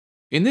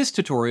In this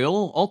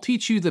tutorial, I'll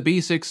teach you the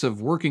basics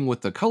of working with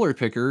the color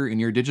picker in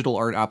your digital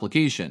art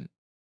application.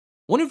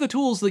 One of the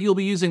tools that you'll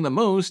be using the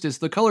most is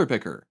the color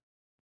picker.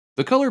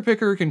 The color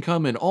picker can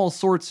come in all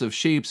sorts of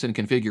shapes and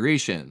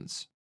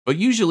configurations, but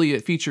usually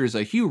it features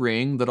a hue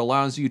ring that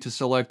allows you to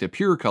select a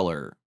pure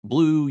color: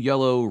 blue,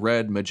 yellow,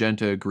 red,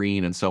 magenta,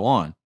 green, and so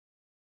on.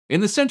 In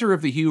the center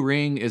of the hue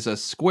ring is a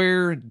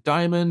square,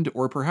 diamond,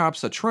 or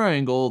perhaps a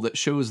triangle that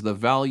shows the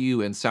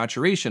value and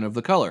saturation of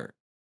the color.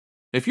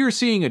 If you're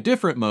seeing a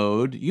different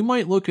mode, you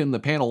might look in the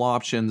panel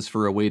options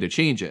for a way to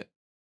change it.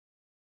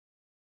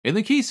 In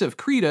the case of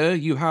Krita,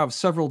 you have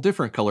several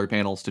different color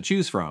panels to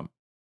choose from.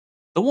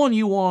 The one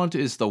you want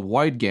is the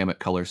wide gamut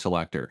color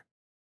selector.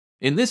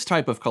 In this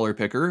type of color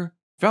picker,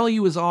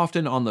 value is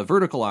often on the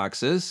vertical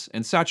axis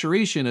and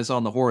saturation is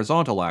on the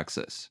horizontal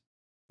axis.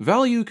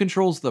 Value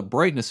controls the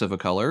brightness of a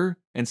color,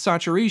 and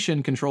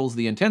saturation controls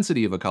the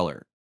intensity of a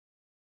color.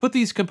 Put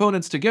these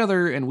components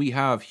together and we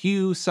have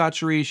hue,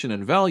 saturation,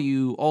 and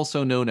value,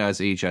 also known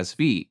as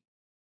HSV.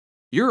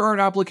 Your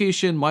art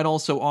application might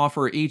also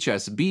offer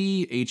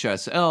HSB,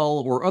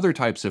 HSL, or other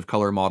types of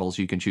color models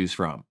you can choose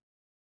from.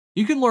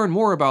 You can learn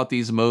more about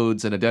these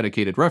modes in a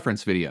dedicated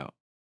reference video.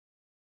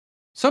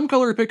 Some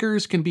color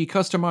pickers can be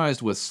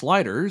customized with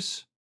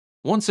sliders.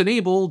 Once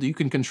enabled, you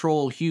can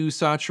control hue,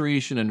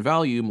 saturation, and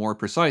value more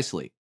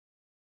precisely.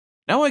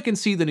 Now I can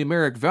see the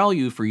numeric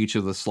value for each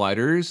of the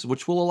sliders,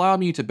 which will allow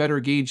me to better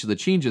gauge the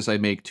changes I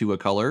make to a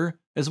color,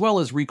 as well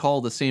as recall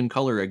the same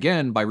color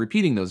again by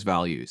repeating those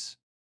values.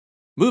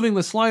 Moving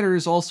the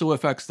sliders also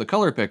affects the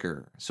color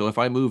picker, so if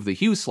I move the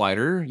hue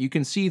slider, you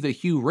can see the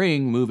hue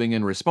ring moving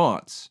in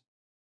response.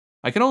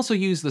 I can also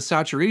use the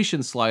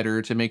saturation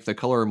slider to make the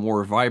color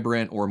more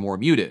vibrant or more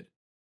muted.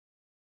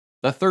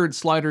 The third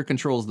slider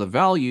controls the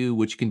value,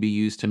 which can be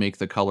used to make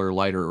the color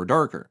lighter or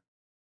darker.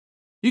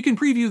 You can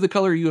preview the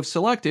color you have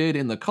selected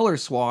in the color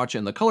swatch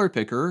in the color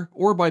picker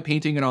or by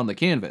painting it on the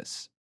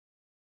canvas.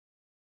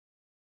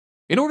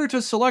 In order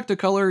to select a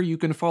color, you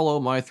can follow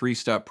my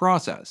three-step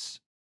process.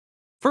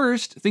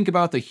 First, think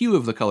about the hue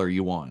of the color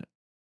you want.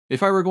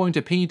 If I were going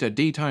to paint a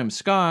daytime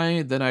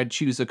sky, then I'd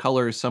choose a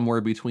color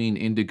somewhere between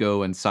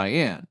indigo and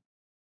cyan.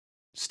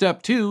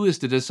 Step 2 is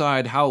to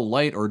decide how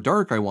light or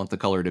dark I want the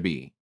color to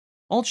be.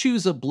 I'll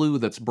choose a blue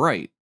that's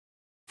bright.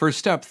 For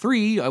step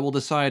 3, I will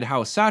decide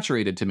how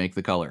saturated to make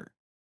the color.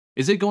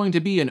 Is it going to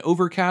be an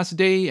overcast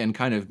day and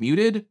kind of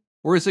muted,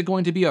 or is it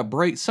going to be a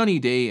bright sunny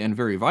day and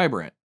very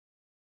vibrant?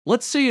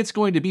 Let's say it's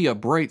going to be a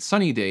bright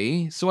sunny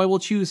day, so I will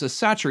choose a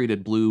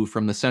saturated blue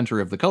from the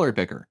center of the color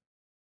picker.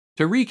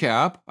 To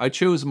recap, I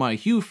chose my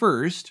hue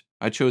first,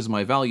 I chose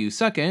my value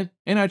second,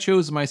 and I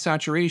chose my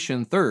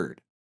saturation third.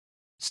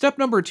 Step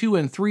number 2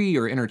 and 3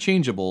 are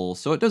interchangeable,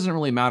 so it doesn't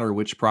really matter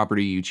which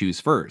property you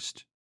choose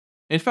first.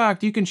 In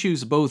fact, you can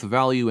choose both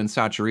value and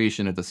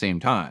saturation at the same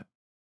time.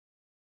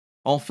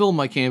 I'll fill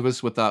my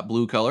canvas with that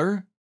blue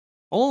color.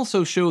 I'll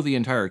also show the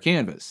entire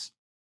canvas.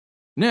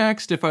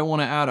 Next, if I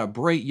want to add a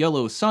bright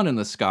yellow sun in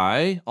the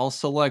sky, I'll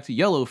select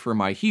yellow for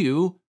my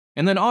hue,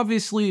 and then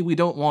obviously we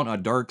don't want a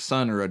dark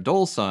sun or a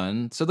dull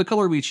sun, so the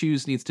color we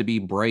choose needs to be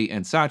bright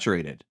and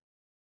saturated.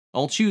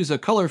 I'll choose a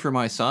color for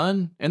my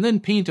sun, and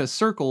then paint a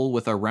circle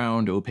with a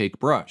round opaque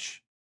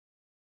brush.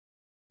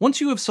 Once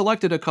you have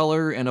selected a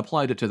color and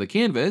applied it to the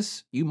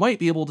canvas, you might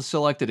be able to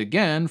select it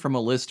again from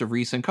a list of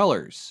recent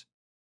colors.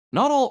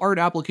 Not all art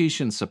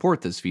applications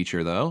support this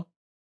feature, though.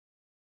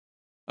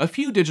 A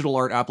few digital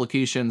art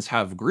applications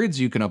have grids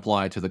you can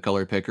apply to the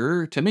color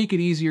picker to make it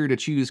easier to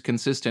choose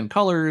consistent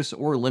colors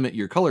or limit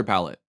your color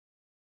palette.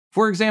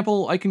 For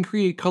example, I can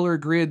create color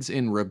grids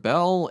in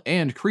Rebelle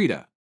and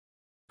Krita.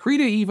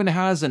 Krita even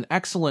has an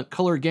excellent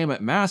color gamut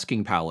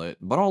masking palette,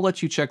 but I'll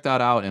let you check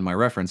that out in my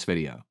reference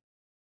video.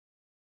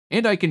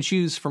 And I can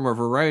choose from a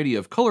variety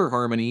of color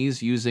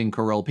harmonies using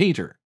Corel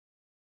Painter.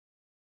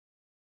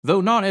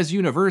 Though not as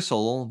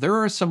universal, there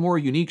are some more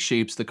unique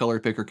shapes the color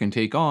picker can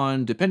take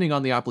on depending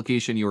on the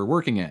application you are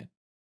working in.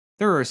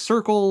 There are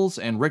circles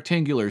and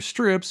rectangular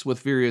strips with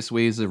various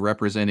ways of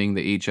representing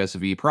the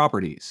HSV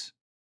properties.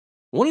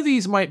 One of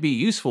these might be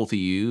useful to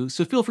you,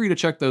 so feel free to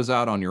check those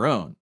out on your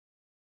own.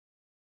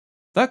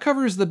 That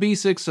covers the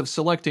basics of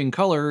selecting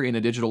color in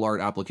a digital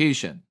art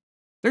application.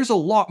 There's a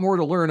lot more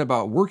to learn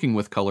about working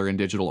with color in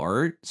digital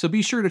art, so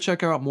be sure to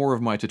check out more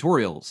of my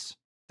tutorials.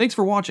 Thanks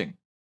for watching.